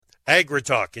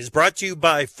AgriTalk is brought to you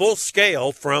by Full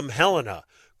Scale from Helena.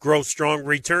 Grow strong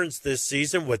returns this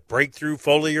season with breakthrough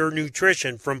foliar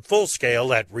nutrition from Full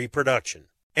Scale at Reproduction.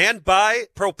 And by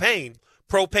Propane.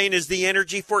 Propane is the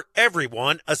energy for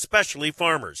everyone, especially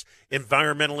farmers.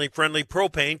 Environmentally friendly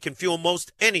propane can fuel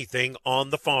most anything on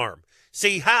the farm.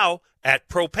 See how at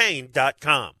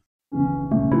propane.com.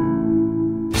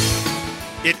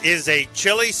 It is a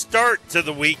chilly start to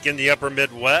the week in the upper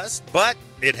Midwest, but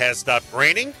it has stopped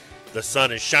raining, the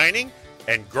sun is shining,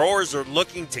 and growers are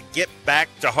looking to get back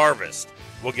to harvest.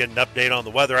 We'll get an update on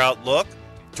the weather outlook,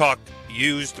 talk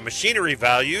used machinery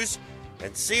values,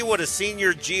 and see what a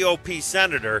senior GOP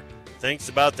senator thinks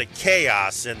about the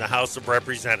chaos in the House of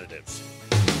Representatives.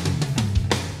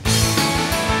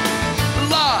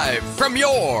 Live from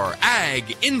your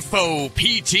Ag Info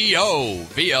PTO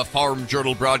via Farm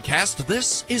Journal broadcast,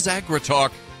 this is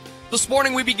AgriTalk. This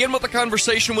morning we begin with a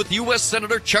conversation with U.S.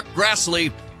 Senator Chuck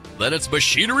Grassley. Then it's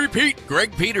Machinery Pete,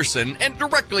 Greg Peterson, and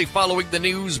directly following the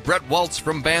news, Brett Waltz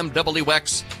from BAM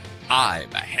WX.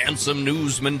 I'm a handsome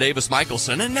newsman, Davis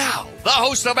Michelson, and now the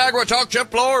host of AgriTalk, Chip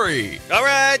Flory. All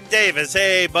right, Davis.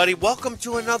 Hey, buddy. Welcome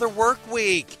to another work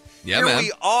week. Yeah, Here man.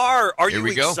 we are. Are Here you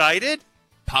we go. excited?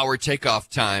 Power takeoff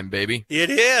time, baby.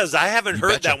 It is. I haven't You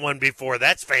heard betcha. that one before.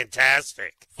 That's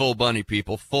fantastic. Full bunny,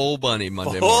 people. Full bunny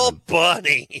Monday Full morning.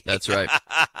 bunny. That's right.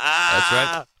 That's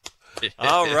right.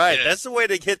 All right. That's the way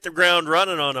to hit the ground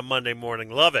running on a Monday morning.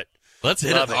 Love it. Let's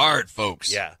hit Love it it. hard,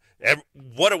 folks. Yeah.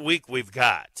 What a week we've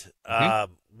got.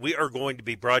 We are going to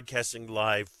be broadcasting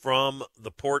live from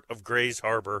the port of Grays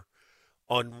Harbor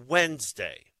on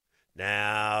Wednesday.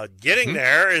 Now, getting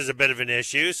there is a bit of an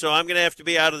issue, so I'm going to have to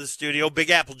be out of the studio. Big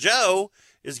Apple Joe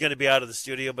is going to be out of the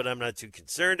studio, but I'm not too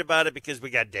concerned about it because we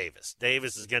got Davis.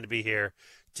 Davis is going to be here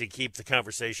to keep the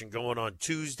conversation going on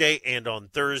Tuesday and on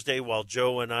Thursday while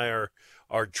Joe and I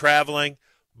are traveling.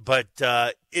 But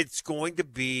it's going to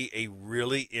be a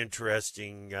really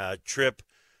interesting trip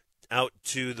out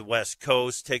to the West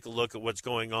Coast. Take a look at what's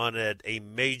going on at a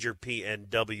major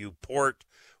PNW port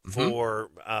for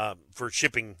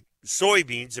shipping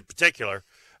soybeans in particular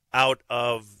out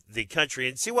of the country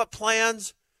and see what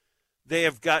plans they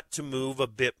have got to move a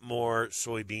bit more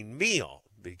soybean meal,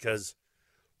 because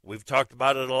we've talked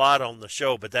about it a lot on the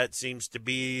show, but that seems to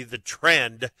be the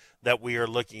trend that we are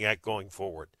looking at going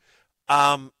forward.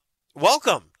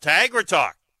 Welcome to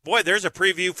AgriTalk. Boy, there's a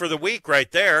preview for the week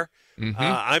right there.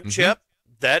 I'm Chip.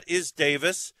 That is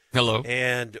Davis. Hello.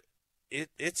 And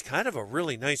it's kind of a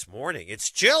really nice morning.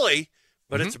 It's chilly,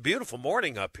 but it's a beautiful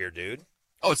morning up here, dude.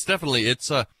 Oh, it's definitely, it's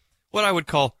what I would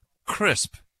call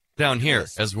crisp down here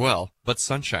Crisp. as well, but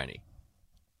sunshiny.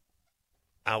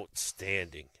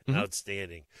 Outstanding.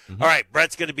 Outstanding. All right,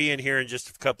 Brett's going to be in here in just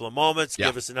a couple of moments. Yeah.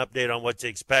 Give us an update on what to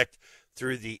expect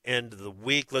through the end of the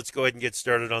week. Let's go ahead and get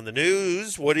started on the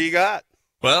news. What do you got?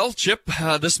 Well, Chip,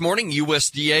 this morning,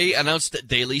 USDA announced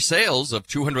daily sales of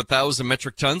 200,000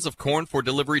 metric tons of corn for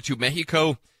delivery to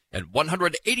Mexico and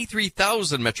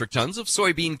 183,000 metric tons of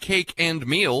soybean cake and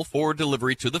meal for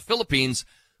delivery to the Philippines,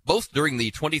 both during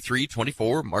the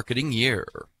 23-24 marketing year.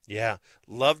 Yeah,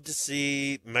 love to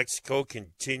see Mexico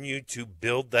continue to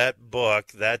build that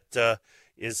book. That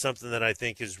is something that I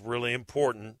think is really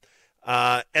important.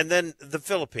 And then the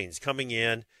Philippines coming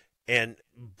in and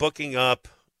booking up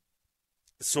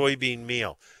soybean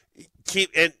meal.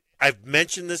 And I've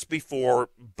mentioned this before,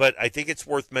 but I think it's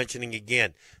worth mentioning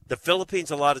again. The Philippines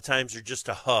a lot of times are just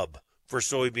a hub for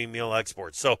soybean meal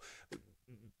exports. So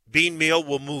bean meal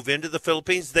will move into the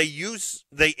Philippines.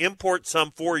 They import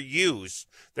some for use.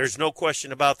 There's no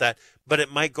question about that. But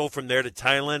it might go from there to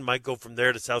Thailand, might go from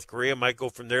there to South Korea, might go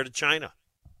from there to China.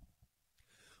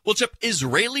 Well, Chip,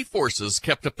 Israeli forces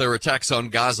kept up their attacks on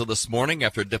Gaza this morning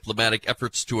after diplomatic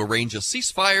efforts to arrange a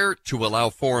ceasefire to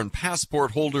allow foreign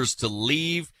passport holders to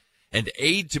leave and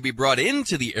aid to be brought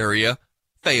into the area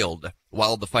failed.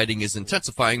 While the fighting is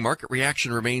intensifying, market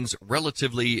reaction remains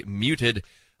relatively muted.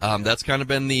 That's kind of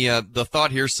been the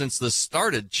thought here since this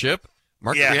started, Chip.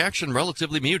 Market reaction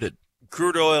relatively muted.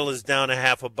 Crude oil is down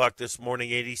 $0.50 this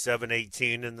morning,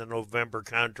 87.18 in the November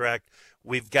contract.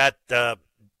 We've got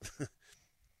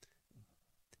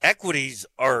equities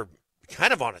are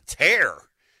kind of on a tear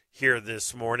here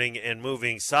this morning and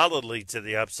moving solidly to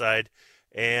the upside,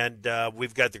 and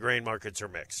we've got the grain markets are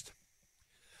mixed.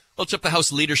 Well, Chip, the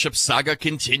House leadership saga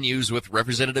continues with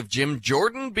Representative Jim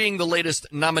Jordan being the latest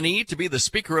nominee to be the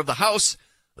Speaker of the House,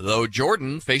 though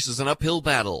Jordan faces an uphill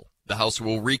battle. The House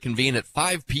will reconvene at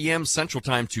 5 p.m. Central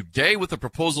Time today with a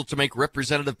proposal to make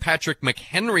Representative Patrick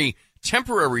McHenry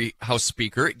temporary House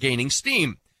Speaker, gaining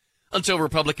steam. Until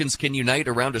Republicans can unite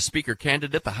around a Speaker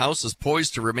candidate, the House is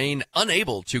poised to remain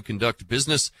unable to conduct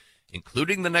business.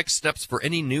 including the next steps for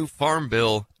any new farm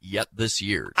bill yet this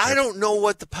year. I don't know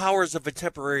what the powers of a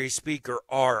temporary speaker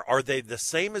are. Are they the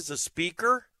same as a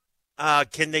speaker?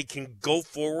 Can go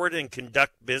forward and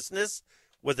conduct business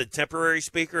with a temporary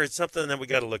speaker? It's something that we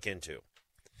got to look into.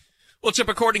 Well, Chip,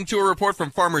 according to a report from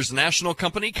Farmers National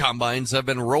Company, combines have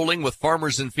been rolling with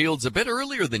farmers in fields a bit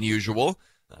earlier than usual.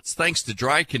 That's thanks to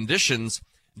dry conditions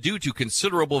due to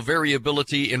considerable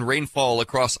variability in rainfall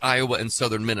across Iowa and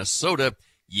southern Minnesota.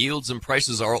 Yields and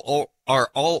prices are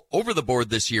all over the board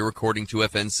this year, according to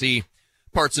FNC.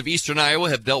 Parts of eastern Iowa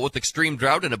have dealt with extreme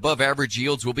drought, and above-average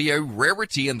yields will be a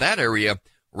rarity in that area.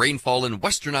 Rainfall in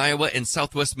western Iowa and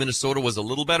southwest Minnesota was a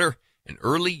little better, and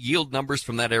early yield numbers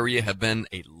from that area have been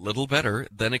a little better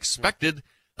than expected.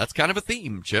 That's kind of a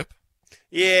theme, Chip.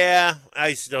 Yeah,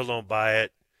 I still don't buy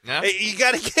it. Yeah. Hey, you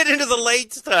got to get into the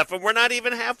late stuff, and we're not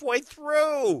even halfway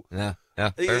through. Yeah.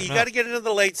 You got to get into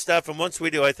the late stuff, and once we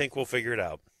do, I think we'll figure it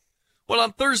out. Well,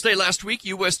 on Thursday last week,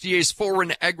 USDA's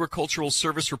Foreign Agricultural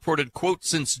Service reported, quote,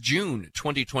 since June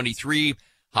 2023,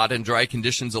 hot and dry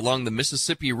conditions along the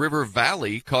Mississippi River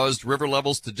Valley caused river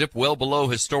levels to dip well below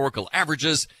historical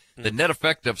averages. The net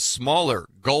effect of smaller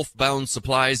Gulf-bound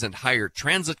supplies and higher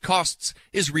transit costs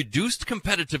is reduced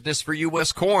competitiveness for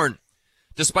U.S. corn.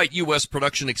 Despite U.S.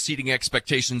 production exceeding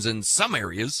expectations in some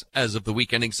areas, as of the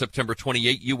week ending September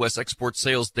 28, U.S. export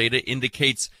sales data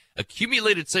indicates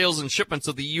accumulated sales and shipments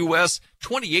of the U.S.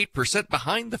 28%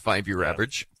 behind the five-year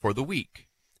average for the week.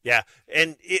 Yeah,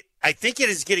 and I think it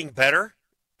is getting better.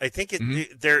 I think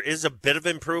there is a bit of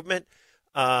improvement.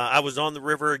 I was on the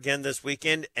river again this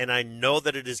weekend, and I know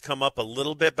that it has come up a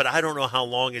little bit, but I don't know how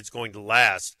long it's going to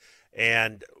last.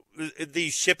 And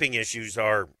these shipping issues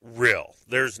are real.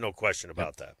 There's no question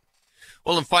about that.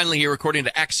 Well, and finally here, according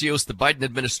to Axios, the Biden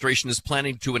administration is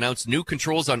planning to announce new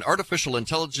controls on artificial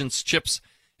intelligence chips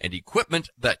and equipment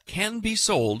that can be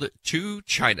sold to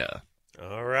China.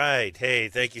 All right. Hey,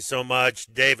 thank you so much,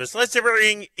 Davis. Let's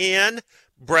bring in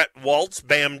Brett Waltz,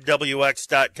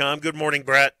 BAMWX.com. Good morning,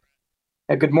 Brett.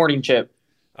 Good morning, Chip.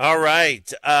 All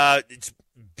right. It's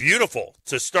beautiful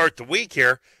to start the week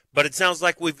here, but it sounds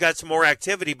like we've got some more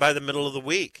activity by the middle of the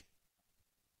week.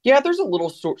 Yeah, there's a little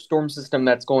storm system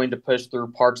that's going to push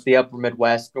through parts of the upper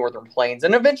Midwest, northern plains,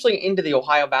 and eventually into the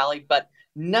Ohio Valley, but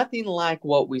nothing like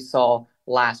what we saw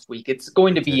last week. It's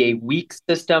going to be a weak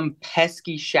system,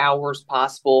 pesky showers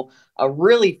possible.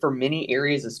 Really, for many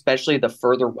areas, especially the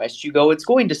further west you go, it's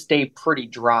going to stay pretty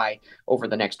dry over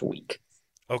the next week.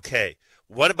 Okay.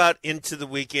 What about into the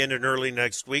weekend and early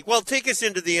next week? Well, take us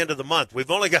into the end of the month.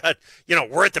 We've only got,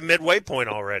 we're at the midway point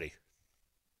already.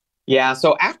 Yeah,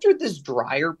 so after this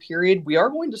drier period, we are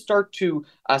going to start to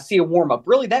see a warm-up.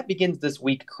 Really, that begins this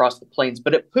week across the plains,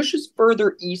 but it pushes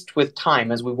further east with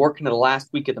time as we work into the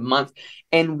last week of the month.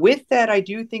 And with that, I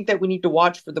do think that we need to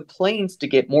watch for the plains to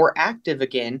get more active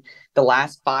again the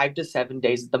last 5 to 7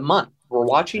 days of the month. We're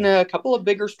watching a couple of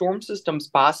bigger storm systems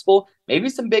possible, maybe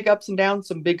some big ups and downs,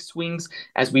 some big swings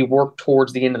as we work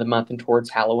towards the end of the month and towards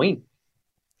Halloween.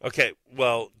 Okay,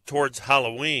 well, towards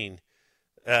Halloween,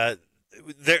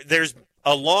 there's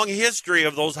a long history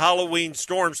of those Halloween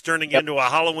storms turning into a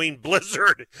Halloween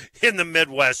blizzard in the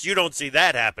Midwest. You don't see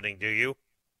that happening, do you?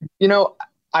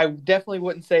 I definitely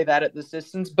wouldn't say that at this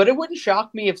distance, but it wouldn't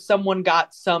shock me if someone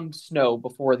got some snow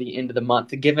before the end of the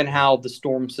month, given how the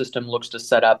storm system looks to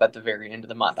set up at the very end of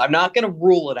the month. I'm not going to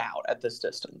rule it out at this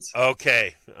distance.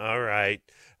 Okay. All right.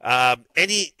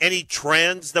 Any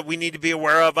trends that we need to be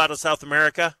aware of out of South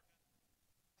America?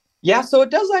 Yeah, so it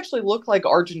does actually look like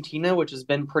Argentina, which has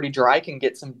been pretty dry, can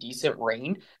get some decent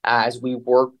rain as we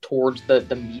work towards the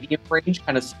medium range,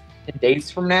 kind of 10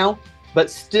 days from now. But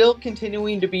still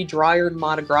continuing to be drier in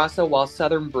Mato Grosso, while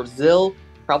southern Brazil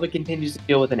probably continues to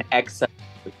deal with an excess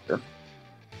of moisture.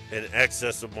 An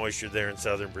excess of moisture there in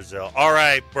southern Brazil. All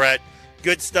right, Brett.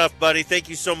 Good stuff, buddy. Thank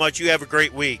you so much. You have a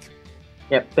great week.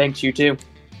 Yep, thanks. You too.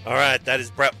 All right, that is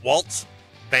Brett Waltz,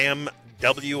 BAMWX.com.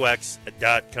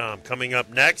 Coming up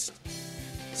next,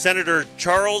 Senator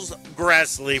Charles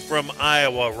Grassley from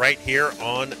Iowa right here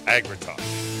on AgriTalk.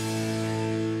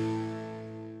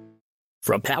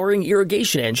 From powering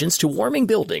irrigation engines to warming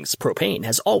buildings, propane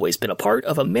has always been a part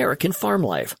of American farm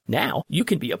life. Now, you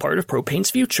can be a part of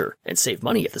propane's future and save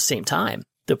money at the same time.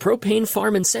 The Propane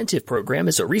Farm Incentive Program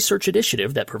is a research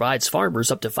initiative that provides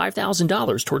farmers up to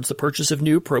 $5,000 towards the purchase of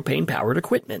new propane-powered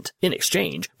equipment. In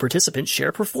exchange, participants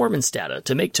share performance data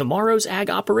to make tomorrow's ag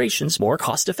operations more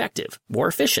cost-effective, more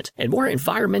efficient, and more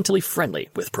environmentally friendly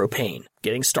with propane.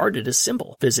 Getting started is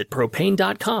simple. Visit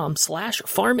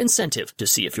propane.com/farm incentive to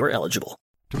see if you're eligible.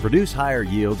 To produce higher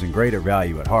yields and greater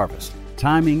value at harvest,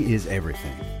 timing is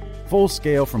everything. Full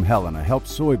Scale from Helena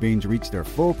helps soybeans reach their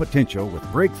full potential with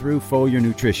breakthrough foliar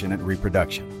nutrition and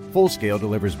reproduction. Full Scale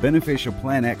delivers beneficial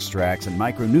plant extracts and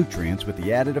micronutrients with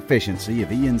the added efficiency of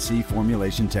ENC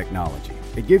formulation technology.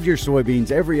 It gives your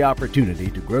soybeans every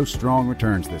opportunity to grow strong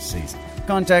returns this season.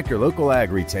 Contact your local ag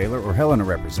retailer or Helena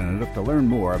representative to learn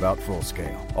more about Full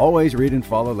Scale. Always read and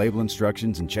follow label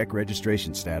instructions and check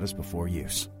registration status before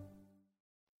use.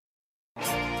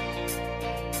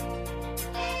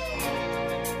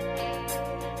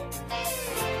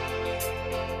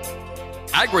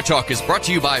 AgriTalk is brought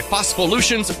to you by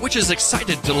Phosphollutions, which is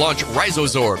excited to launch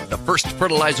Rhizozorb, the first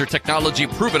fertilizer technology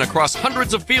proven across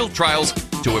hundreds of field trials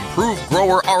to improve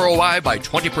grower ROI by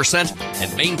 20%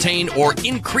 and maintain or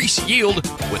increase yield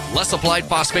with less applied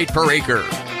phosphate per acre.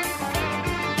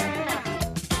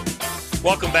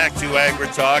 Welcome back to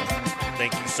AgriTalk.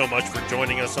 Thank you so much for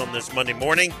joining us on this Monday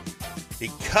morning,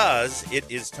 because it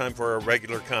is time for a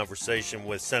regular conversation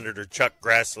with Senator Chuck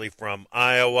Grassley from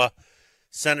Iowa.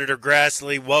 Senator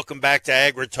Grassley, welcome back to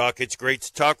AgriTalk. It's great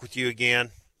to talk with you again.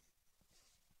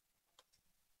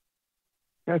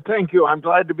 Yeah, thank you. I'm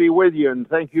glad to be with you, and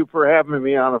thank you for having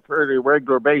me on a fairly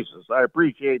regular basis. I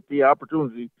appreciate the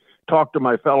opportunity to talk to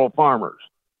my fellow farmers.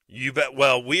 You bet.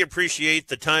 Well, we appreciate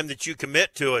the time that you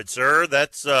commit to it, sir.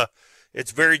 That's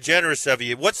it's very generous of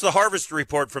you. What's the harvest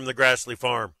report from the Grassley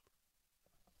farm?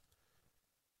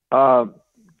 About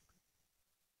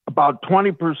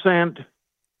 20%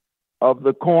 of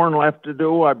the corn left to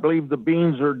do. I believe the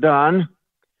beans are done.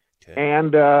 Okay.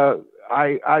 And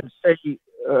I'd say,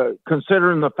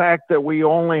 considering the fact that we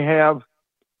only have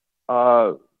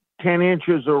 10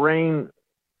 inches of rain,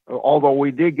 although we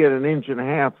did get an inch and a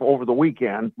half over the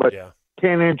weekend, but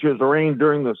 10 inches of rain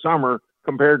during the summer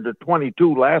compared to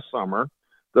 22 last summer,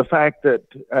 the fact that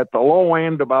at the low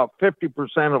end, about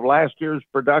 50% of last year's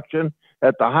production,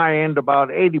 at the high end, about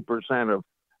 80%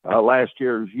 of last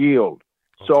year's yield.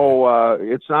 So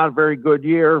it's not a very good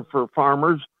year for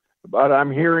farmers, but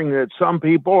I'm hearing that some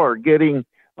people are getting,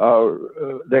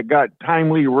 that got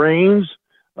timely rains,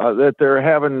 that they're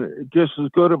having just as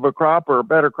good of a crop or a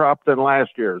better crop than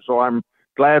last year. So I'm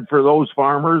glad for those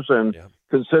farmers. And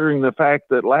considering the fact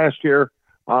that last year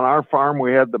on our farm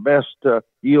we had the best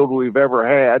yield we've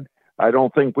ever had, I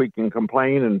don't think we can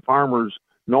complain, and farmers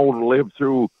know to live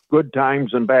through good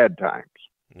times and bad times.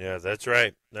 Yeah, that's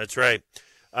right. That's right.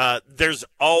 There's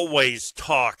always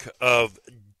talk of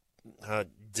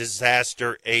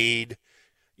disaster aid,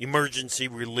 emergency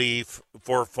relief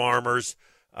for farmers.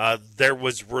 There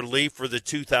was relief for the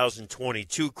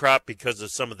 2022 crop because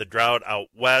of some of the drought out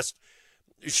west.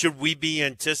 Should we be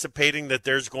anticipating that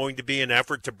there's going to be an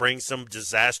effort to bring some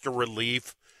disaster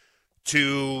relief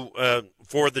to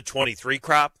for the 23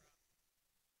 crop?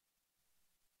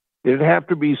 It'd have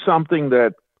to be something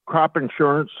that crop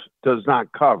insurance does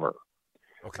not cover.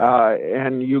 Okay.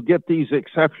 And you get these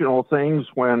exceptional things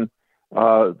when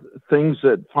things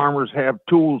that farmers have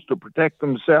tools to protect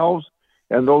themselves,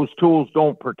 and those tools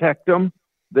don't protect them,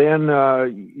 then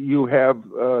you have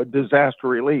disaster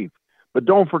relief. But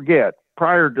don't forget,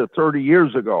 prior to 30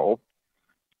 years ago,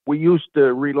 we used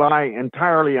to rely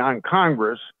entirely on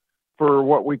Congress for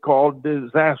what we called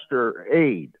disaster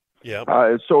aid.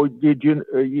 Yeah. So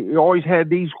you always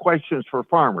had these questions for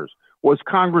farmers. Was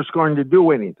Congress going to do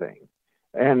anything?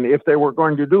 And if they were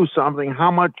going to do something,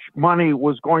 how much money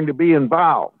was going to be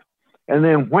involved? And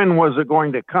then when was it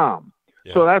going to come?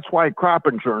 Yeah. So that's why crop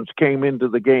insurance came into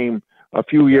the game a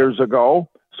few years ago,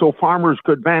 so farmers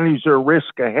could manage their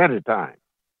risk ahead of time.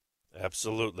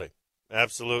 Absolutely.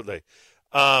 Absolutely.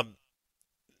 Okay,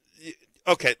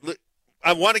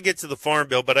 I want to get to the Farm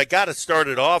Bill, but I got to start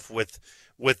it off with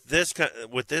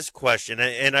this question.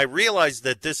 And I realize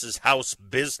that this is House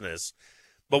business,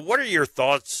 but what are your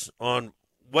thoughts on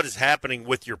what is happening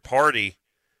with your party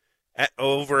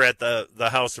over at the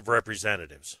House of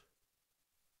Representatives?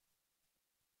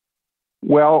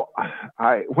 Well,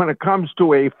 when it comes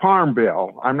to a farm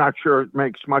bill, I'm not sure it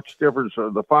makes much difference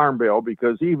of the farm bill,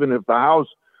 because even if the House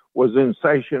was in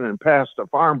session and passed a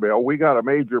farm bill, we got a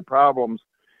major problems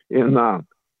in the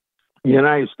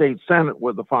United States Senate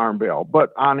with the farm bill.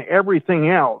 But on everything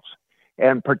else,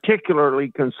 and particularly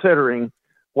considering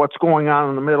what's going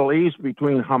on in the Middle East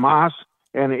between Hamas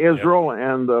and Israel,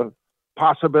 and the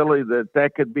possibility that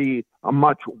that could be a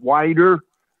much wider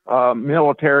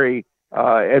military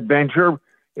adventure,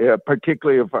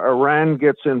 particularly if Iran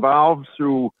gets involved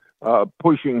through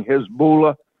pushing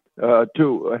Hezbollah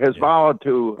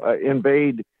to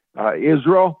invade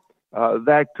Israel,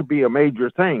 that could be a major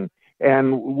thing.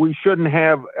 And we shouldn't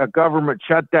have a government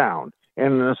shutdown.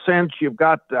 And in a sense, you've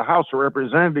got the House of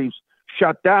Representatives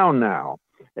shut down now.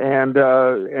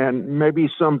 and maybe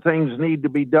some things need to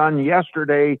be done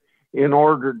yesterday in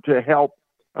order to help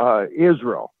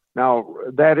Israel. Now,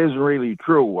 that isn't really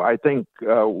true. I think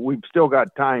we've still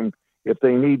got time if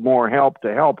they need more help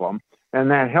to help them,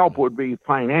 and that help would be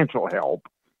financial help,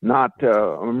 not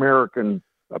American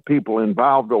people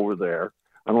involved over there,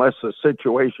 unless the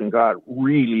situation got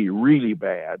really, really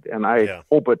bad, and I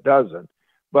hope it doesn't.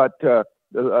 But the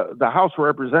House of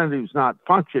Representatives not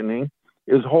functioning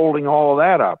is holding all of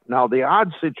that up. Now, the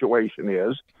odd situation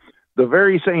is the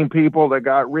very same people that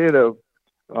got rid of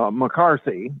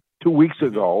McCarthy 2 weeks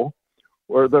ago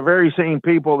were the very same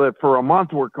people that for a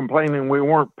month were complaining we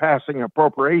weren't passing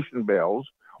appropriation bills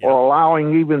or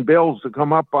allowing even bills to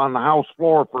come up on the House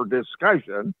floor for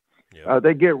discussion.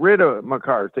 They get rid of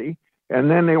McCarthy,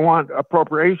 and then they want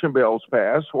appropriation bills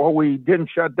passed. Well, we didn't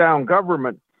shut down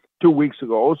government 2 weeks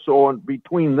ago, so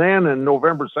between then and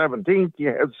November 17th, you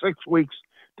had 6 weeks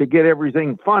to get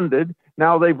everything funded.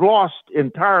 Now they've lost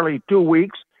entirely 2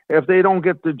 weeks. If they don't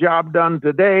get the job done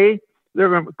today,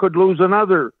 could lose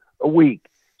another week.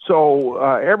 So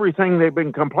everything they've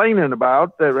been complaining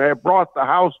about that have brought the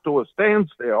House to a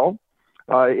standstill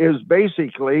is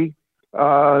basically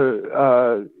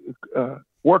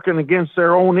working against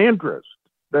their own interest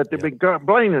that they've been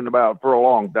complaining about for a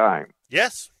long time.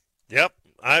 Yes. Yep.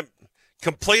 I'm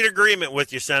complete agreement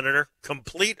with you, Senator.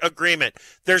 Complete agreement.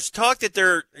 There's talk that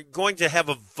they're going to have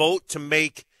a vote to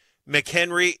make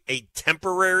McHenry a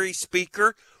temporary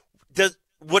speaker.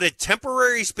 Would a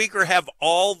temporary speaker have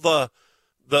all the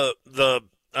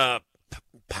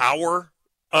power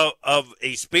of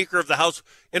a Speaker of the House?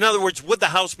 In other words, would the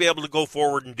House be able to go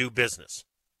forward and do business?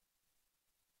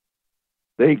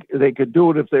 They could do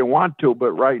it if they want to,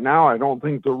 but right now I don't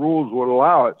think the rules would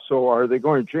allow it. So are they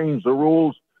going to change the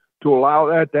rules to allow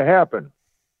that to happen?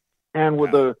 And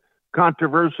with the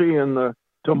controversy and the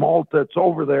tumult that's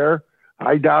over there,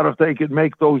 I doubt if they could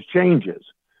make those changes.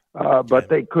 But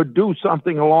they could do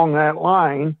something along that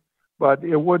line, but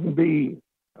it wouldn't be,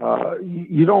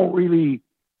 you don't really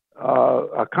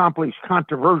accomplish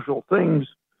controversial things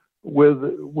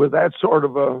with that sort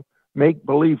of a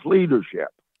make-believe leadership.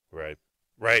 Right.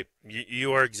 Right.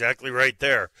 You are exactly right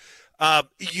there.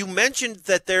 You mentioned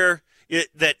that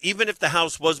that even if the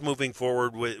House was moving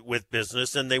forward with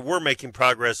business and they were making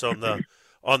progress on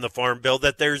the Farm Bill,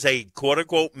 that there's a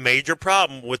quote-unquote major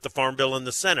problem with the Farm Bill in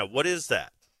the Senate. What is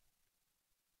that?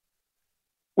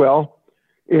 Well,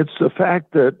 it's the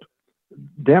fact that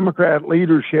Democrat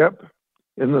leadership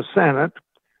in the Senate,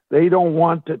 they don't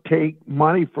want to take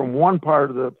money from one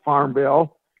part of the Farm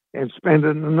Bill and spend it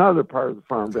in another part of the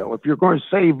Farm Bill. If you're going to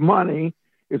save money,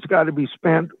 it's got to be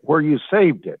spent where you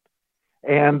saved it.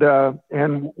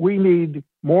 And we need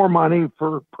more money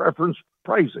for preference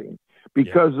pricing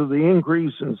because of the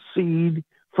increase in seed,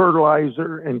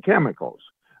 fertilizer, and chemicals.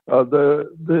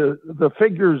 The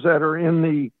figures that are in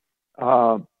the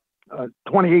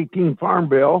 2018 Farm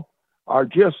Bill are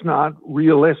just not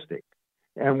realistic,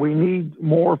 and we need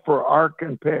more for ARC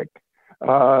and PIC,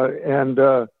 and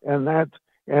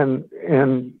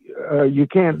you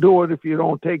can't do it if you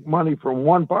don't take money from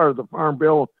one part of the Farm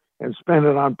Bill and spend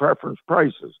it on preference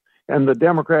prices. And the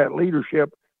Democrat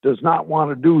leadership does not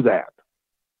want to do that.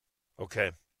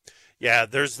 Okay. Yeah,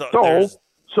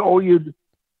 So you,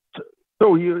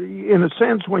 in a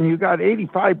sense, when you got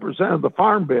 85% of the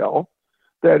Farm Bill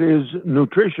that is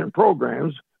nutrition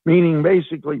programs, meaning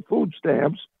basically food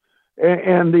stamps,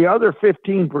 and the other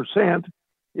 15%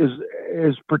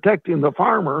 is protecting the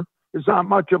farmer, it's not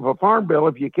much of a Farm Bill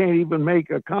if you can't even make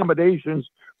accommodations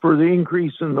for the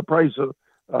increase in the price of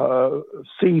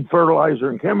seed, fertilizer,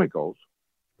 and chemicals.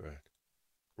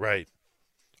 Right.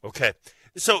 Okay.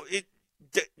 So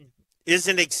is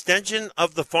an extension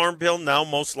of the Farm Bill now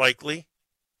most likely?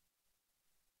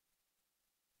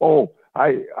 Oh,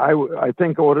 I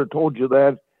think I would have told you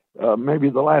that maybe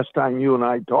the last time you and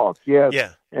I talked. Yes.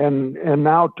 Yeah. And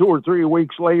now 2 or 3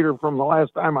 weeks later from the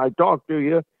last time I talked to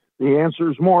you, the answer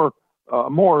is more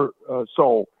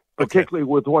so, particularly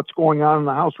with what's going on in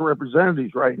the House of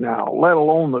Representatives right now, let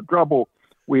alone the trouble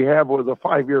we have with a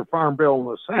 5-year Farm Bill in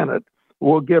the Senate.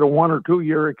 We'll get a 1 or 2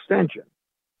 year extension.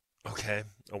 Okay,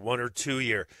 a 1 or 2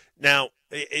 year. Now,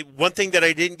 one thing that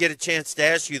I didn't get a chance to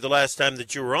ask you the last time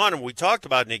that you were on and we talked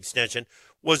about an extension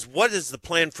was what is the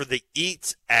plan for the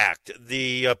EATS Act,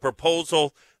 the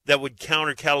proposal that would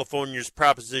counter California's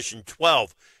Proposition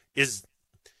 12?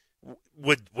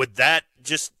 Would that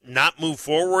just not move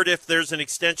forward if there's an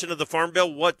extension of the Farm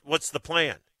Bill? What's the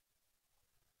plan?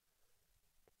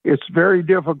 It's very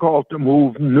difficult to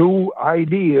move new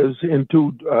ideas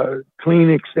into clean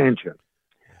extension.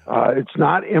 It's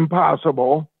not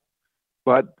impossible,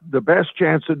 but the best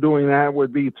chance of doing that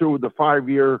would be through the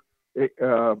 5-year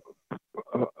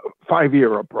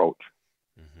approach.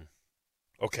 Mm-hmm.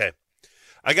 Okay.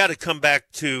 I got to come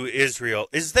back to Israel.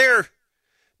 Is there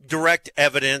direct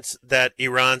evidence that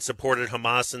Iran supported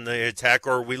Hamas in the attack,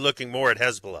 or are we looking more at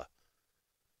Hezbollah?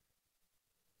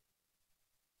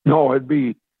 No, it'd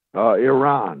be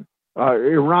Iran.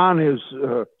 Iran is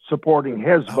supporting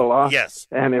Hezbollah. Oh, yes.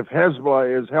 And if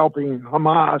Hezbollah is helping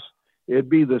Hamas, it'd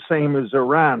be the same as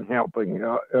Iran helping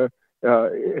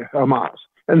Hamas.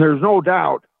 And there's no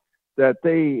doubt that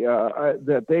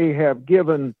they have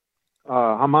given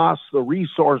Hamas the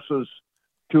resources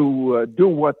to do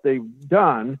what they've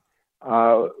done.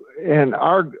 And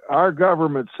our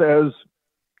government says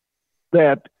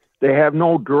that they have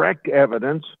no direct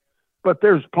evidence, but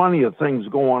there's plenty of things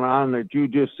going on that you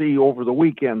just see over the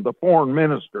weekend. The foreign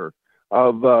minister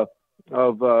of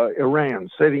Iran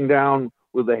sitting down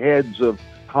with the heads of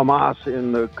Hamas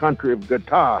in the country of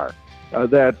Qatar,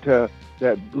 that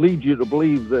leads you to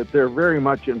believe that they're very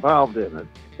much involved in it.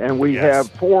 And we have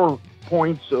 4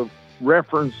 points of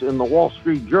reference in the Wall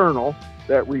Street Journal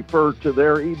that refer to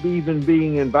their even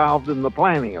being involved in the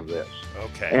planning of this.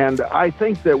 Okay. And I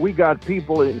think that we got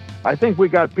people in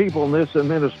this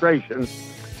administration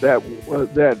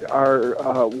that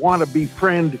are want to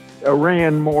befriend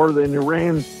Iran more than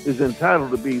Iran is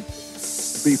entitled to be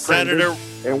befriended. Senator,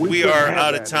 and we are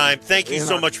out of time. Thank you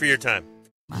so much for your time.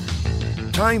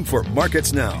 Time for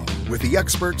Markets Now with the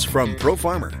experts from Pro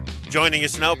Farmer. Joining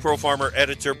us now, Pro Farmer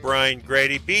editor Brian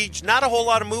Grady. Beach, not a whole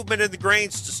lot of movement in the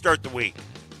grains to start the week.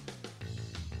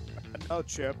 No,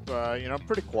 Chip.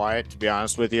 Pretty quiet, to be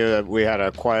honest with you. We had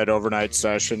a quiet overnight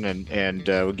session, and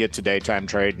we get to daytime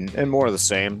trade and more of the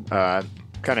same. Kind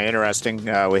of interesting.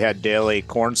 We had daily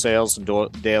corn sales and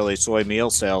daily soy meal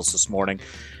sales this morning,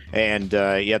 and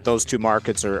yet those two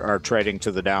markets are trading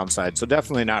to the downside. So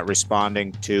definitely not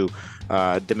responding to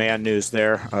demand news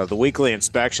there. The weekly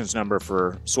inspections number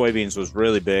for soybeans was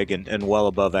really big and well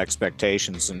above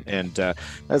expectations, and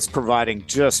that's providing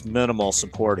just minimal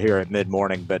support here at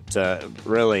mid-morning. But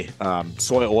really,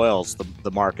 soy oil's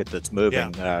the market that's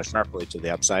moving sharply to the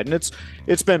upside, and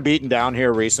it's been beaten down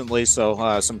here recently.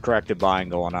 So some corrective buying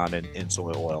going on in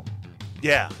soy oil.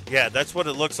 Yeah, that's what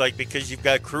it looks like, because you've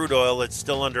got crude oil that's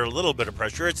still under a little bit of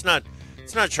pressure. It's not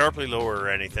sharply lower or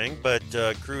anything, but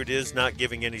crude is not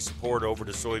giving any support over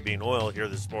to soybean oil here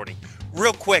this morning.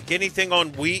 Real quick, anything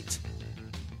on wheat?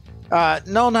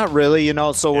 No, not really.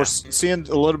 We're seeing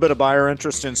a little bit of buyer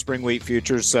interest in spring wheat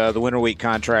futures. The winter wheat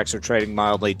contracts are trading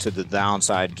mildly to the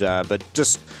downside, but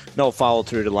just no follow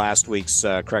through to last week's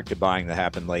corrective buying that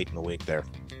happened late in the week there.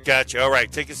 Gotcha. All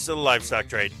right, take us to the livestock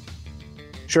trade.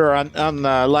 Sure. On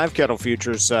live cattle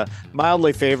futures,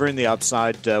 mildly favoring the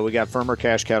upside. We got firmer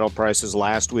cash cattle prices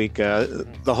last week. The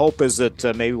hope is that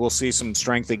maybe we'll see some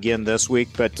strength again this week.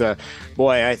 But,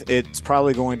 it's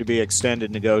probably going to be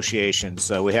extended negotiations.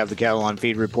 We have the cattle on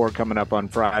feed report coming up on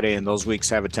Friday, and those weeks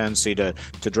have a tendency to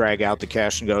drag out the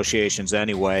cash negotiations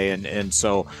anyway. And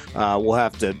so we'll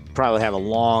have to probably have a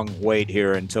long wait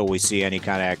here until we see any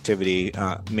kind of activity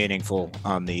meaningful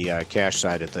on the cash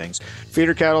side of things.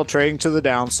 Feeder cattle trading to the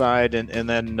downside, and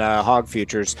then hog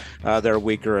futures, they're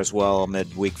weaker as well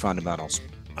amid weak fundamentals.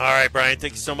 All right, Brian,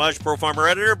 thank you so much. Pro Farmer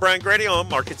editor Brian Grady on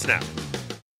Markets Now.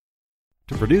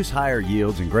 To produce higher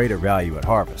yields and greater value at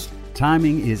harvest,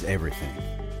 timing is everything.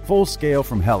 Full Scale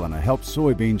from Helena helps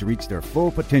soybeans reach their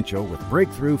full potential with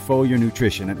breakthrough foliar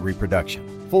nutrition and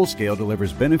reproduction. Full Scale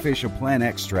delivers beneficial plant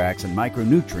extracts and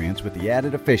micronutrients with the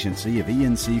added efficiency of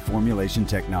ENC formulation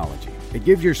technology. It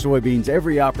gives your soybeans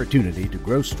every opportunity to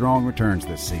grow strong returns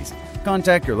this season.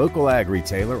 Contact your local ag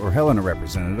retailer or Helena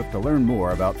representative to learn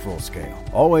more about Full Scale.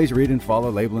 Always read and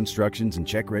follow label instructions and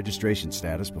check registration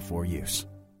status before use.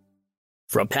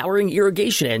 From powering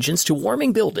irrigation engines to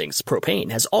warming buildings,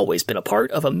 propane has always been a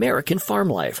part of American farm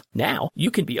life. Now,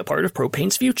 you can be a part of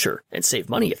propane's future and save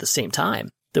money at the same time.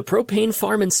 The Propane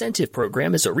Farm Incentive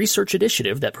Program is a research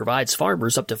initiative that provides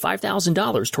farmers up to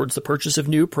 $5,000 towards the purchase of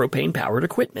new propane-powered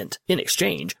equipment. In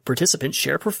exchange, participants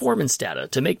share performance data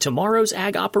to make tomorrow's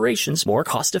ag operations more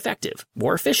cost-effective,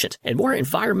 more efficient, and more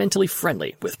environmentally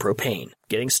friendly with propane.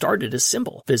 Getting started is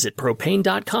simple. Visit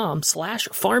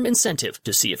propane.com/farm incentive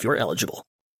to see if you're eligible.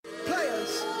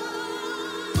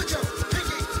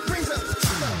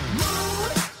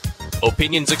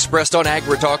 Opinions expressed on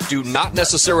AgriTalk do not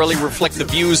necessarily reflect the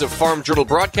views of Farm Journal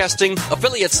Broadcasting,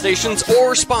 affiliate stations,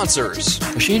 or sponsors.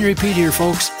 Machinery Pete here,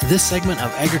 folks. This segment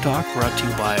of AgriTalk brought to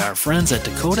you by our friends at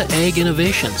Dakota Ag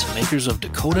Innovations, makers of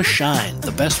Dakota Shine,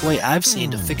 the best way I've seen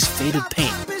to fix faded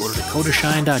paint. Go to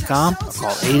dakotashine.com or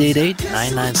call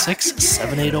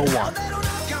 888-996-7801.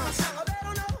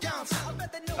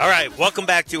 All right, welcome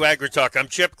back to AgriTalk. I'm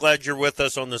Chip. Glad you're with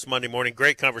us on this Monday morning.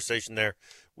 Great conversation there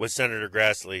with Senator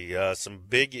Grassley. Some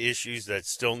big issues that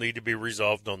still need to be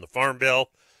resolved on the Farm Bill,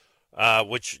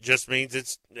 which just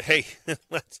means hey,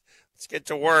 let's get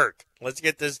to work. Let's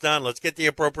get this done. Let's get the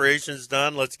appropriations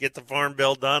done. Let's get the Farm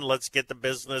Bill done. Let's get the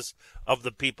business of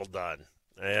the people done.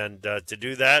 And to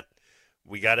do that,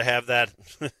 we got to have that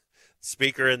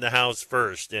speaker in the House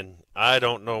first. And I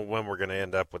don't know when we're going to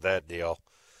end up with that deal.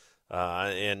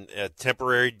 And a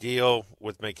temporary deal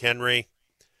with McHenry,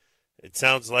 it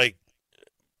sounds like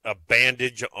a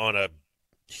bandage on a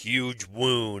huge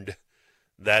wound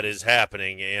that is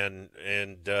happening, and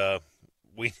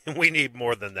we need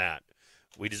more than that.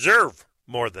 We deserve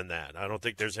more than that. I don't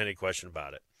think there's any question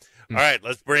about it. All right,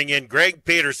 let's bring in Greg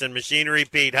Peterson, Machinery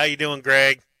Pete. How you doing,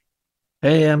 Greg?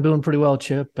 Hey, I'm doing pretty well,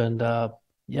 Chip. And on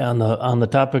the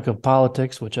topic of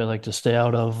politics, which I like to stay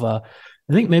out of,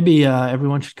 I think maybe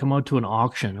everyone should come out to an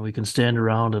auction and we can stand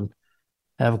around and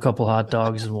have a couple hot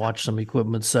dogs and watch some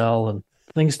equipment sell. And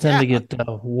things tend to get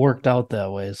worked out that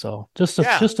way. So just a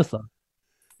thought.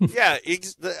 Yeah,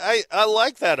 I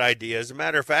like that idea. As a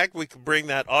matter of fact, we could bring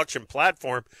that auction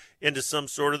platform into some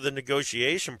sort of the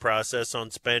negotiation process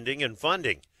on spending and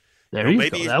funding. There you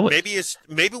go.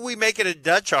 Maybe we make it a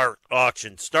Dutch art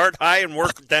auction. Start high and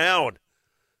work down.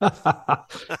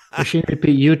 Machinery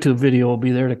Pete YouTube video will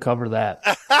be there to cover that.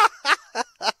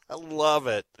 Love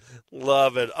it.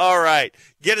 Love it. All right.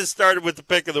 Get us started with the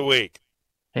pick of the week.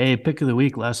 Hey, pick of the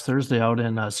week last Thursday out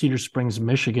in Cedar Springs,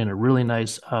 Michigan, a really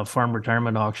nice farm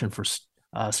retirement auction for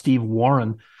Steve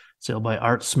Warren, sale by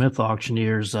Art Smith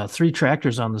Auctioneers. 3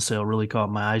 tractors on the sale really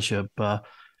caught my eye, Chip.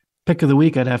 Pick of the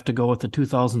week, I'd have to go with the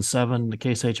 2007 the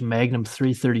Case IH Magnum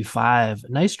 335.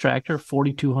 Nice tractor,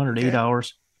 4,208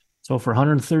 hours. So for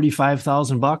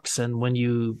 $135,000, and when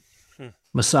you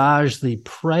massage the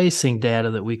pricing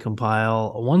data that we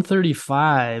compile,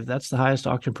 135, that's the highest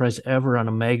auction price ever on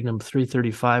a Magnum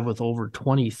 335 with over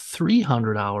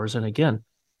 2,300 hours. And again,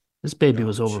 this baby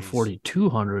was over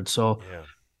 4,200. So,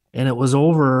 and it was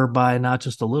over by not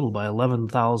just a little, by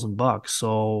 $11,000.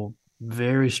 So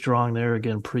very strong there.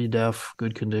 Again, pre-def,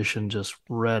 good condition, just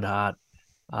red hot.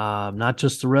 Not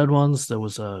just the red ones. There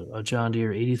was a John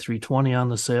Deere 8320 on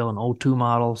the sale, an 02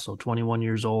 model, so 21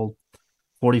 years old,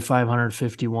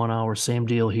 4,551 hours. Same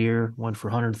deal here. Went for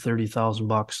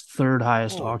 $130,000. Third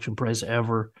highest auction price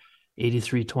ever,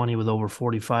 8320 with over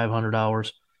 4,500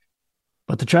 hours.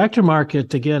 But the tractor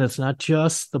market, again, it's not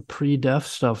just the pre-def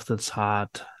stuff that's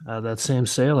hot. That same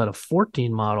sale had a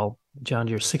 14 model John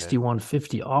Deere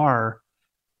 6150R.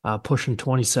 Pushing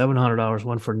 2,700 hours,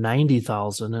 went for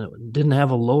 90,000, and it didn't have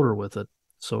a loader with it.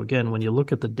 So again, when you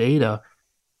look at the data,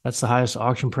 that's the highest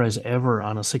auction price ever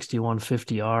on a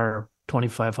 6150R,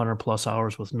 2,500 plus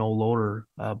hours with no loader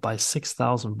by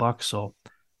 $6,000. So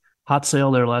hot sale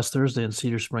there last Thursday in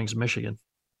Cedar Springs, Michigan.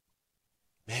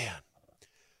 Man,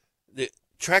 the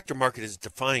tractor market is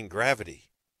defying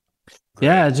gravity.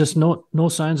 Yeah, just no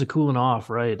signs of cooling off,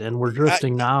 right? And we're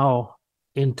drifting now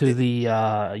into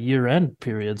the year-end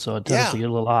period, so it tends to get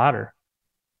a little hotter.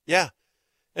 Yeah,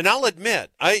 and I'll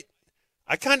admit, I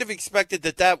kind of expected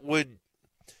that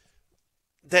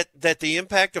the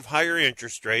impact of higher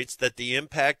interest rates, that the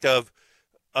impact of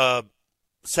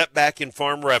setback in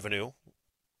farm revenue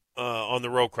on the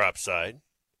row crop side,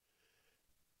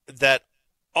 that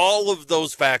all of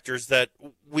those factors that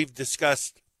we've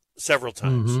discussed several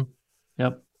times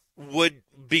would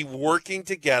be working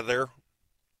together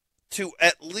to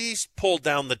at least pull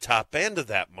down the top end of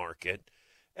that market.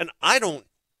 And I don't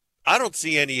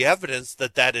see any evidence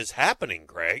that is happening,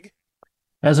 Greg.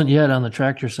 Hasn't yet on the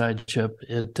tractor side, Chip.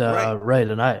 Right.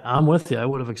 And I'm with you. I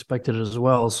would have expected it as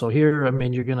well. So here, I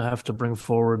mean, you're going to have to bring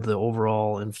forward the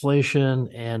overall inflation.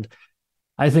 And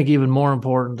I think even more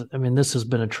important, I mean, this has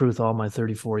been a truth all my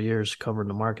 34 years covering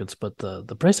the markets, but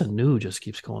the price of new just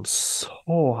keeps going so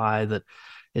high that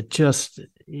it just,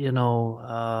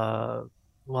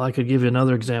 well, I could give you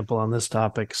another example on this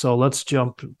topic. So let's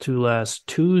jump to last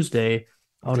Tuesday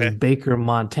out in Baker,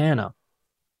 Montana.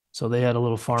 So they had a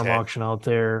little farm auction out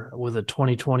there with a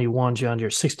 2021 John Deere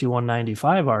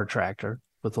 6195R tractor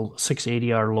with a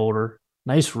 680R loader,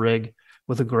 nice rig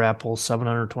with a grapple,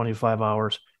 725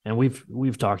 hours. And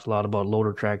we've talked a lot about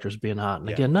loader tractors being hot. And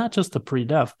again, not just the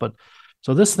pre-def, but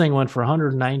so this thing went for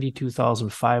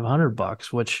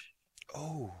 $192,500, which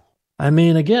I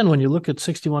mean, again, when you look at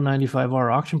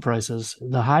 6195R auction prices,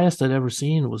 the highest I'd ever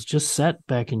seen was just set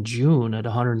back in June at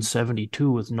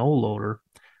 172 with no loader.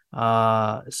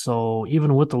 So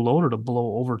even with the loader to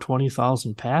blow over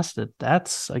 20,000 past it,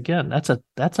 that's a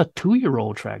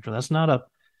 2-year-old tractor. That's not a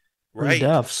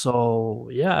pre-def. So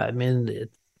yeah, I mean,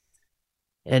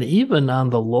 And even on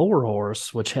the lower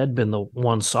horse, which had been the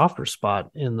one softer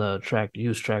spot in the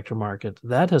used tractor market,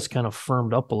 that has kind of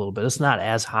firmed up a little bit. It's not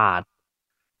as hot,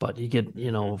 but you get,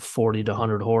 40 to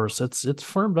 100 horse. It's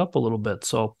firmed up a little bit.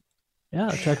 So,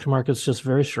 yeah, the tractor market's just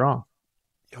very strong.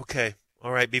 Okay.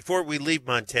 All right. Before we leave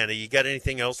Montana, you got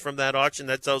anything else from that auction?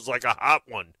 That sounds like a hot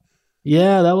one.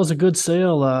 Yeah, that was a good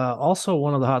sale. Also,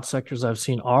 one of the hot sectors I've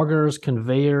seen, augers,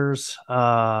 conveyors,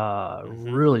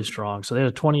 really strong. So they had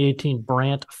a 2018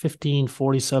 Brandt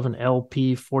 1547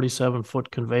 LP 47-foot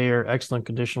conveyor, excellent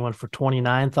condition, went for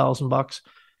 $29,000.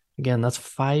 Again, that's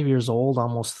 5 years old,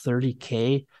 almost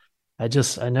 30K.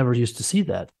 I never used to see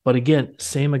that. But again,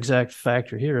 same exact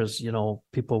factor here is, a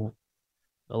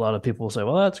lot of people will say,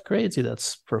 well, that's crazy.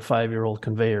 That's for a 5-year-old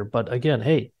conveyor. But again,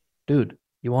 hey, dude,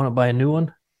 you want to buy a new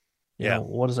one?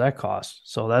 What does that cost?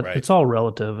 So that It's all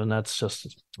relative, and it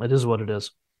is what it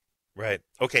is. Right.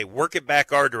 Okay. Work it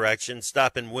back our direction.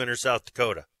 Stop in Winter, South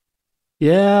Dakota.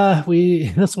 Yeah,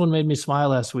 this one made me smile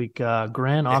last week.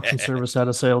 Grand Auction Service had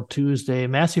a sale Tuesday.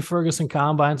 Massey Ferguson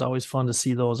combines, always fun to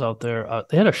see those out there.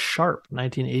 They had a Sharp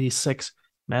 1986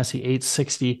 Massey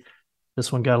 860.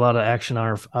 This one got a lot of action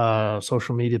on our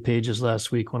social media pages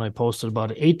last week when I posted about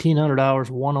it. 1,800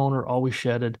 hours, one owner, always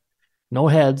shedded, no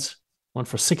heads. Went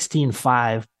for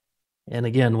 16.5. And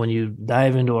again, when you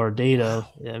dive into our data,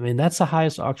 I mean, that's the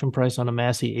highest auction price on a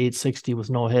Massey 860 with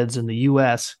no heads in the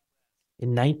U.S.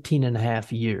 in 19 and a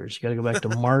half years. You got to go back to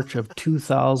March of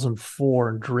 2004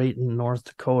 in Drayton, North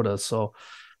Dakota. So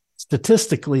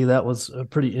statistically, that was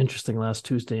pretty interesting last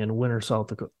Tuesday in Winter, South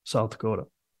Dakota.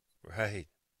 Right.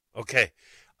 Okay.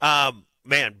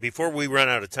 Man, before we run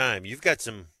out of time, you've got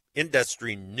some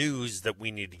industry news that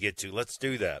we need to get to. Let's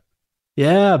do that.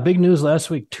 Yeah, big news last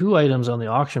week. 2 items on the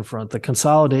auction front. The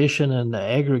consolidation and the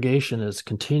aggregation is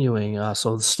continuing.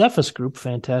 So the Steffes Group,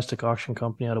 fantastic auction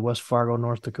company out of West Fargo,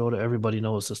 North Dakota. Everybody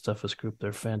knows the Steffes Group.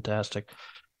 They're fantastic.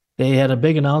 They had a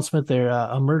big announcement. They're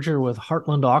a merger with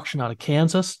Heartland Auction out of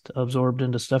Kansas, absorbed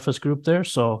into Steffes Group there.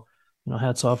 So,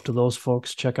 hats off to those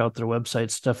folks. Check out their website,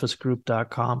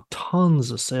 steffesgroup.com.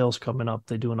 Tons of sales coming up.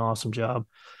 They do an awesome job.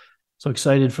 So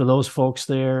excited for those folks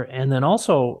there. And then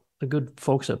also the good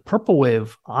folks at Purple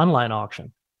Wave online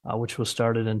auction, which was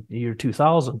started in the year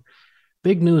 2000.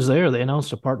 Big news there. They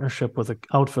announced a partnership with an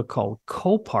outfit called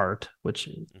Copart, which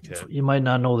you might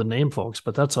not know the name, folks,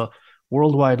 but that's a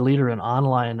worldwide leader in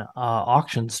online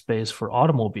auction space for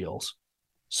automobiles.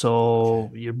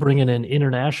 So you're bringing in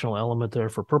international element there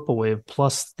for Purple Wave,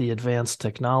 plus the advanced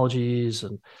technologies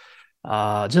and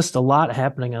just a lot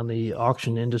happening on the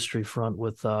auction industry front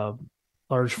with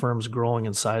large firms growing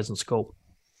in size and scope.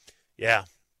 Yeah.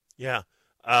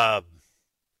 Boy,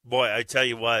 I tell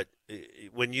you what,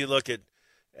 when you look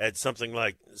at something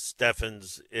like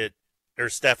Steffes,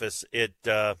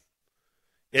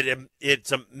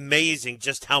 it's amazing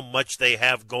just how much they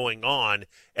have going on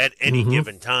at any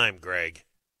given time, Greg.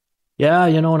 Yeah,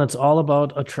 and it's all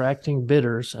about attracting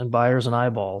bidders and buyers and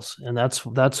eyeballs, and that's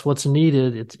what's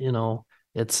needed.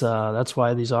 It's that's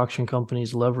why these auction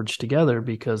companies leverage together,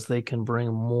 because they can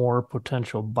bring more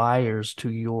potential buyers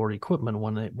to your equipment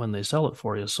when they sell it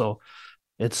for you. So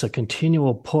it's a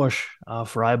continual push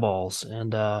for eyeballs,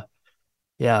 and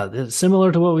it's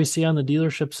similar to what we see on the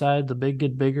dealership side. The big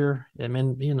get bigger. I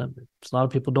mean, a lot of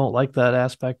people don't like that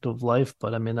aspect of life,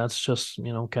 but I mean that's just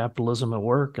capitalism at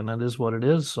work, and that is what it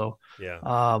is. So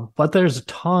but there's a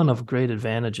ton of great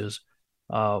advantages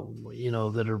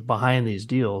that are behind these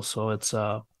deals. So it's,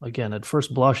 again, at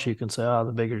first blush, you can say,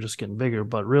 the bigger just getting bigger,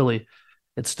 but really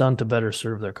it's done to better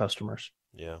serve their customers.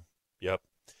 Yeah. Yep.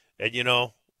 And,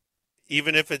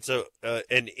 even if it's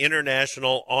an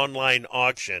international online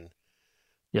auction,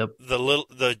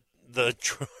 the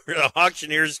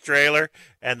auctioneer's trailer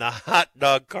and the hot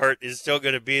dog cart is still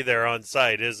going to be there on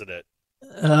site, isn't it?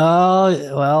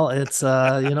 Well, it's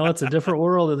it's a different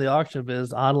world in the auction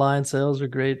biz. Online sales are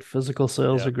great, physical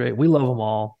sales are great. We love them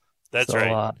all. That's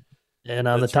right. And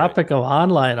on the topic of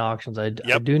online auctions, I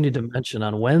do need to mention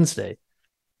on Wednesday,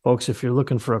 folks, if you're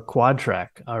looking for a quad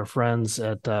track, our friends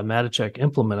at Matichek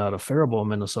Implement out of Faribault,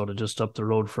 Minnesota, just up the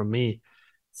road from me,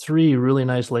 3 really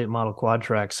nice late model quad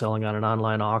tracks selling on an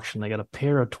online auction. They got a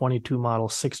pair of 22 model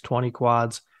 620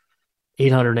 quads,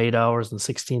 808 hours and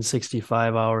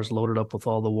 1665 hours loaded up with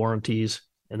all the warranties.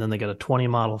 And then they got a 20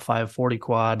 model 540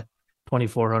 quad,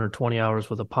 2,420 hours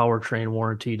with a powertrain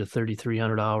warranty to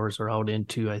 3,300 hours, or out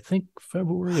into, I think,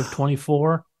 February of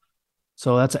 24.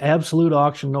 So that's an absolute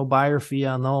auction, no buyer fee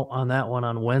on that one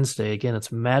on Wednesday. Again, it's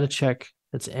Matichek.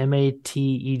 It's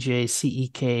Matejcek.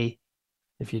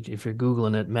 If you're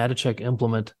Googling it, Matichek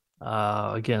Implement.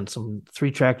 Again, some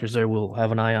 3 tractors there we'll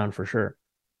have an eye on for sure.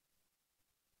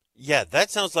 Yeah, that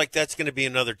sounds like that's going to be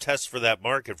another test for that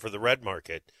market, for the red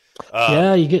market.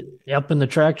 Yeah, you get up in the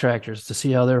tractors to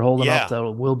see how they're holding Yeah. up. That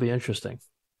will be interesting.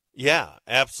 Yeah,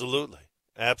 absolutely.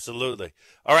 Absolutely.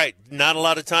 All right, not a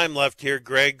lot of time left here,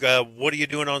 Greg. What are you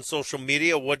doing on social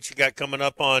media? What you got coming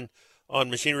up on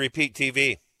Machinery Pete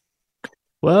TV?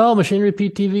 Well, Machinery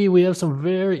Pete TV, we have some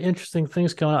very interesting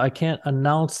things coming out. I can't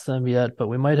announce them yet, but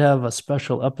we might have a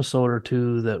special episode or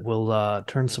two that will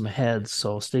turn some heads.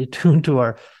 So stay tuned to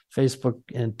our Facebook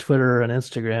and Twitter and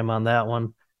Instagram on that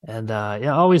one. And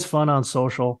yeah, always fun on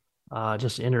social,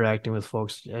 just interacting with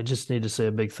folks. I just need to say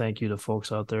a big thank you to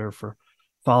folks out there for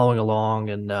following along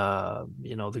and,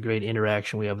 the great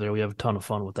interaction we have there. We have a ton of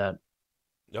fun with that.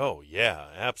 Oh, yeah,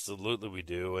 absolutely we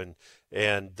do. And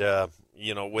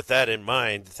with that in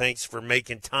mind, thanks for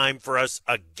making time for us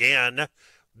again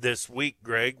this week,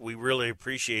 Greg. We really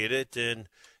appreciate it, and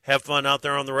have fun out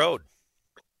there on the road.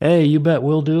 Hey, you bet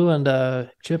will do. And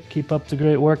Chip, keep up the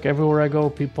great work. Everywhere I go,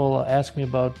 people ask me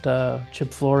about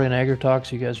Chip Flory and AgriTalk,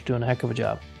 so you guys are doing a heck of a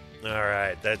job. All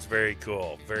right, that's very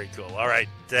cool. Very cool. All right,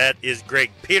 that is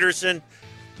Greg Peterson,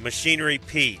 Machinery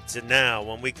Pete. And now,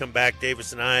 when we come back,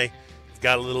 Davis and I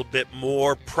got a little bit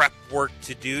more prep work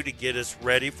to do to get us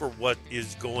ready for what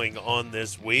is going on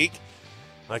this week.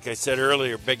 Like I said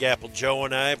earlier, Big Apple Joe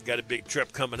and I have got a big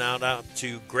trip coming out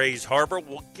to Grays Harbor.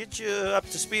 We'll get you up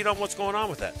to speed on what's going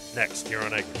on with that next here on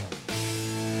AgriTalk.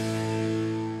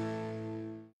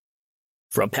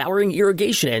 From powering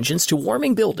irrigation engines to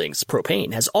warming buildings,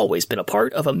 propane has always been a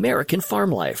part of American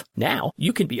farm life. Now,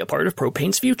 you can be a part of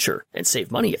propane's future and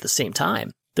save money at the same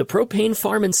time. The Propane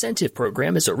Farm Incentive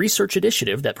Program is a research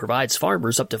initiative that provides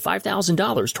farmers up to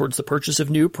 $5,000 towards the purchase of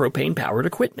new propane-powered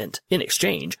equipment. In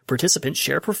exchange, participants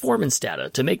share performance data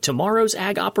to make tomorrow's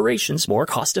ag operations more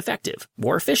cost-effective,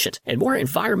 more efficient, and more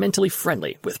environmentally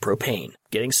friendly with propane.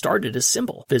 Getting started is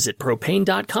simple. Visit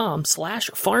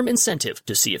propane.com/farm incentive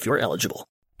to see if you're eligible.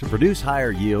 To produce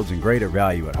higher yields and greater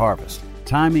value at harvest,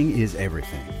 timing is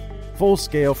everything. Full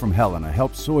Scale from Helena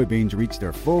helps soybeans reach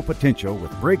their full potential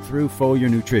with breakthrough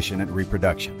foliar nutrition and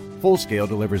reproduction. Full Scale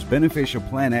delivers beneficial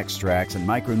plant extracts and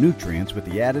micronutrients with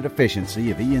the added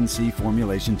efficiency of ENC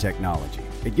formulation technology.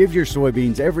 It gives your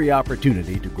soybeans every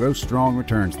opportunity to grow strong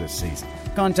returns this season.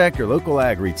 Contact your local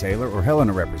ag retailer or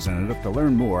Helena representative to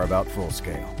learn more about Full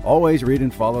Scale. Always read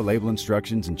and follow label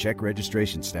instructions and check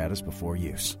registration status before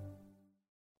use.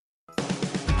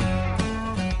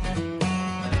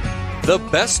 The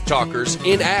best talkers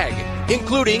in ag,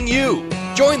 including you.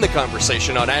 Join the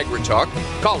conversation on AgriTalk.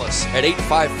 Call us at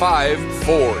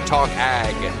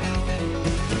 855-4-TALK-AG.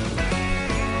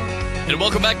 And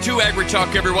welcome back to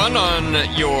AgriTalk, everyone, on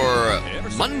your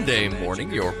Monday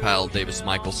morning. Your pal Davis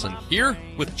Michelson here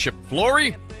with Chip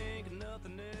Flory.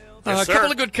 Yes, a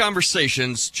couple of good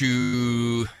conversations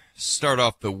to start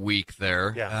off the week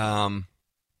there. Yeah.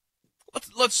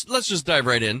 Let's just dive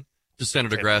right in to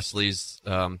Senator Grassley's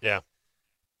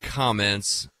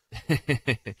comments.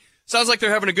 Sounds like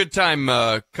they're having a good time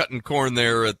cutting corn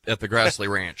there at the Grassley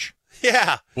Ranch.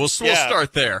 Yeah. We'll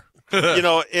start there.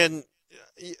 But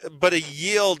a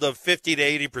yield of 50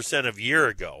 to 80% of a year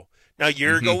ago. Now, a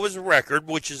year ago was a record,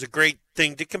 which is a great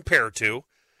thing to compare to.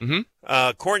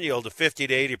 Corn yield of 50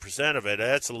 to 80% of it,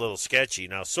 that's a little sketchy.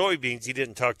 Now, soybeans, he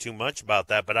didn't talk too much about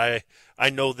that, but I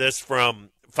know this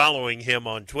from following him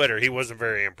on Twitter. He wasn't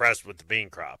very impressed with the bean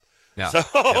crop. Yeah.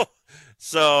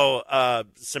 So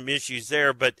some issues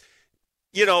there. But,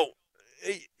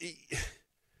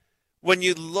 when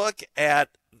you look at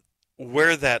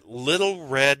where that little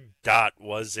red dot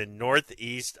was in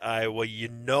northeast Iowa,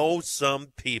 some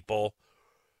people,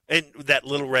 and that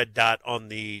little red dot on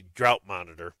the drought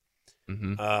monitor,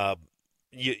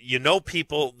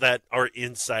 people that are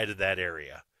inside of that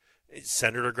area.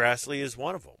 Senator Grassley is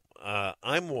one of them.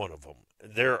 I'm one of them.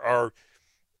 There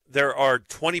are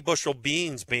 20 bushel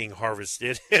beans being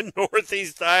harvested in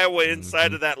northeast Iowa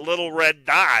inside of that little red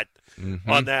dot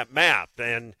on that map.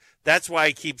 And that's why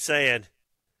I keep saying,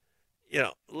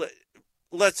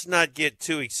 let's not get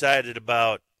too excited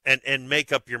about and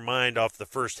make up your mind off the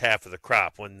first half of the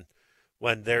crop when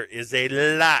there is a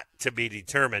lot to be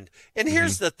determined. And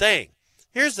here's the thing.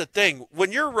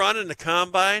 When you're running the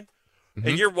combine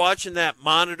and you're watching that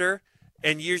monitor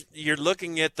and you're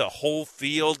looking at the whole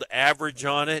field average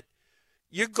on it,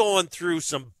 you're going through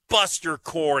some buster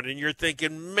corn and you're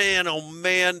thinking, man, oh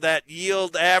man, that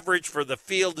yield average for the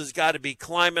field has got to be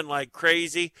climbing like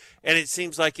crazy. And it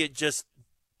seems like it just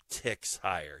ticks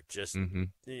higher.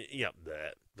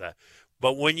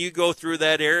 But when you go through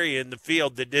that area in the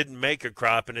field that didn't make a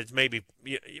crop, and it's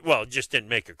just didn't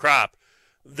make a crop,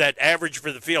 that average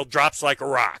for the field drops like a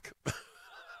rock.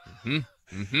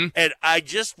 Mm-hmm. And I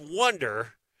just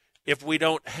wonder if we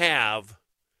don't have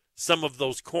some of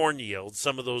those corn yields,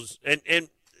 some of those, and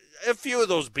a few of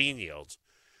those bean yields,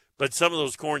 but some of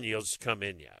those corn yields come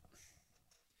in yet.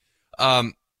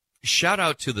 Shout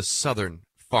out to the southern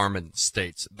farming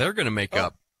states. They're going to make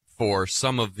up for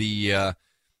some of the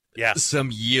some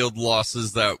yield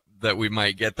losses that we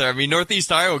might get there. I mean,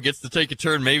 Northeast Iowa gets to take a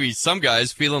turn, maybe some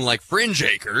guys feeling like fringe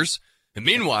acres. And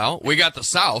meanwhile, we got the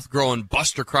South growing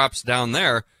buster crops down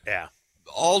there. Yeah.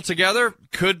 All together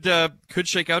could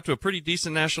shake out to a pretty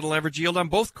decent national average yield on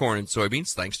both corn and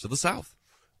soybeans, thanks to the South.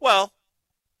 Well,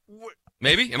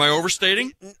 maybe. Am I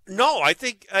overstating? No, I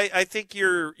think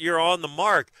you're on the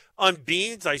mark. On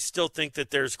beans, I still think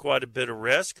that there's quite a bit of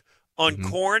risk. On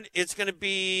corn, it's going to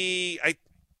be at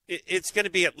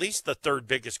least the third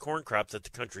biggest corn crop that the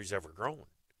country's ever grown.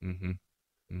 Mm-hmm.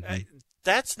 Mm-hmm.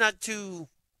 That's not too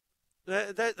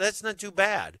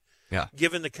bad. Yeah.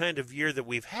 Given the kind of year that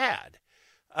we've had,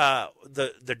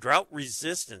 the drought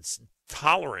resistance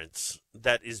tolerance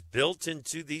that is built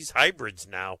into these hybrids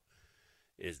now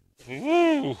is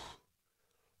it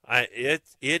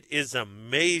is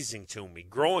amazing to me.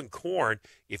 Growing corn,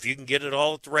 if you can get it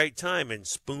all at the right time and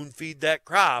spoon feed that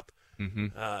crop,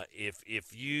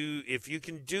 if you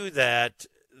can do that,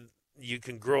 you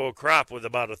can grow a crop with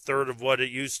about a third of what it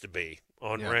used to be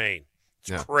on rain.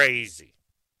 It's crazy.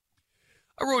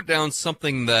 I wrote down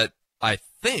something that I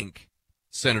think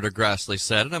Senator Grassley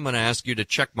said, and I'm going to ask you to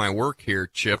check my work here,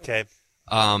 Chip. Okay.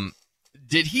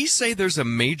 Did he say there's a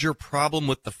major problem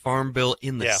with the Farm Bill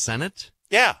in the Senate?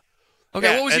 Yeah.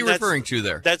 Okay, what was he referring to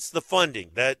there? That's the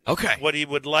funding. What he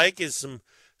would like is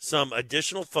some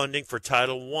additional funding for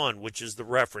Title I, which is the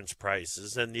reference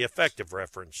prices and the effective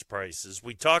reference prices.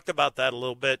 We talked about that a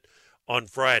little bit on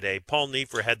Friday. Paul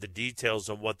Neiffer had the details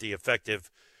on what the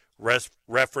effective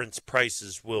reference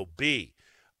prices will be.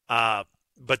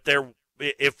 But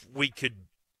if we could,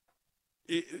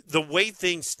 the way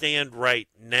things stand right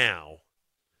now,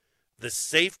 the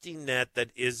safety net that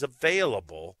is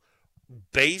available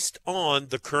based on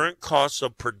the current costs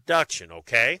of production,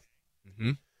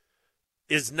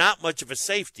 is not much of a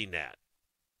safety net.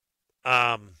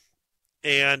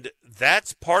 And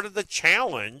that's part of the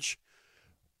challenge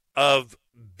of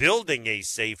building a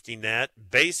safety net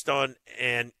based on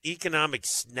an economic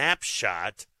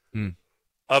snapshot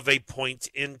of a point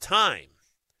in time.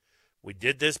 We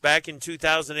did this back in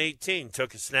 2018,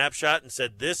 took a snapshot and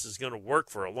said, this is going to work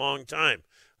for a long time.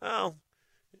 Well,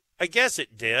 I guess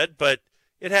it did, but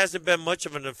it hasn't been much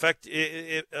of an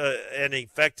effective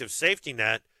safety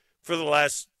net for the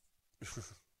last,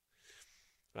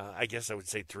 I guess I would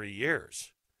say 3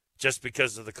 years, just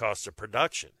because of the cost of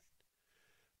production.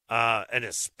 And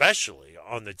especially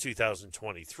on the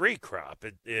 2023 crop,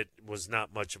 it was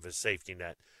not much of a safety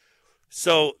net.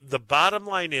 So the bottom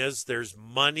line is there's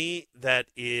money that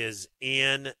is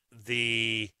in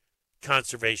the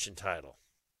conservation title.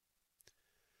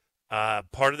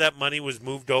 Part of that money was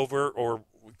moved over or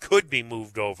could be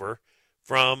moved over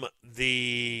from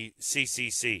the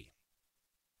CCC,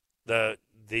 the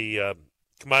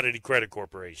Commodity Credit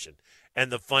Corporation, and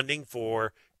the funding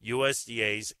for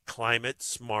USDA's climate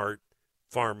smart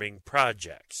farming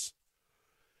projects.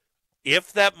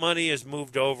 If that money is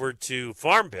moved over to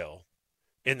Farm Bill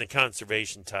in the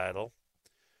conservation title,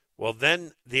 well,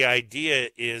 then the idea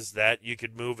is that you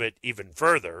could move it even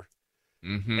further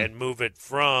and move it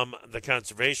from the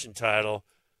conservation title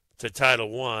to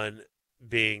Title I,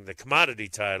 being the commodity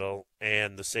title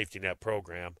and the safety net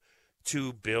program,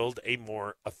 to build a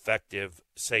more effective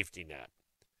safety net.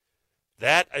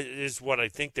 That is what I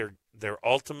think they're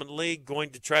ultimately going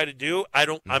to try to do.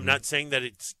 I'm not saying that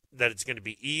it's going to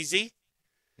be easy.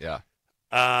 Yeah.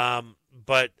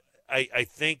 But I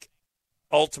think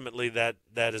ultimately that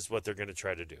is what they're going to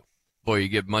try to do. Boy, you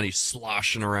get money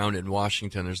sloshing around in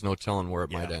Washington. There's no telling where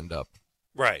it might end up.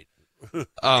 Right.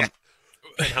 And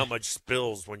how much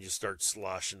spills when you start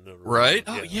sloshing the right?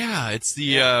 Oh, yeah. It's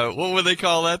the, what would they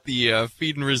call that? The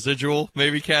feed and residual,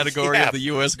 maybe, category of the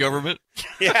U.S. government?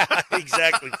 Yeah,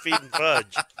 exactly. Feed and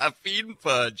fudge. Feed and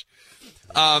fudge.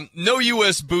 No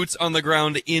U.S. boots on the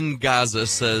ground in Gaza,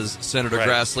 says Senator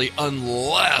Grassley,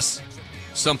 unless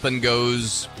something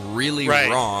goes really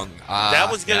wrong. That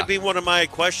was going to be one of my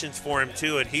questions for him,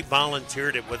 too, and he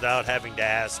volunteered it without having to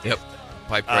ask. Yep.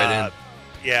 Piped right in.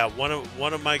 Yeah, one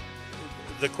of my...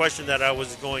 The question that I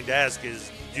was going to ask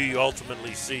is, do you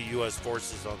ultimately see U.S.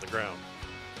 forces on the ground?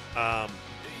 I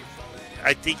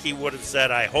think he would have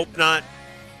said, I hope not,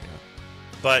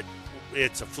 but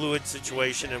it's a fluid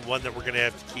situation and one that we're going to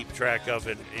have to keep track of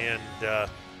and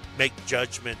make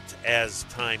judgment as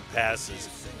time passes.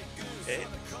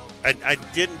 I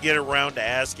didn't get around to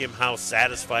ask him how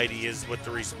satisfied he is with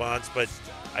the response, but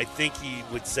I think he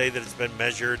would say that it's been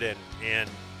measured and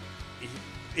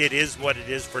it is what it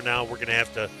is for now. We're going to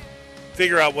have to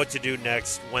figure out what to do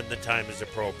next when the time is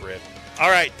appropriate. All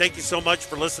right, thank you so much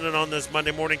for listening on this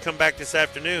Monday morning. Come back this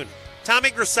afternoon. Tommy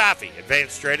Grisafi,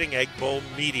 Advanced Trading, Ag Bull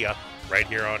Media, right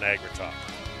here on AgriTalk.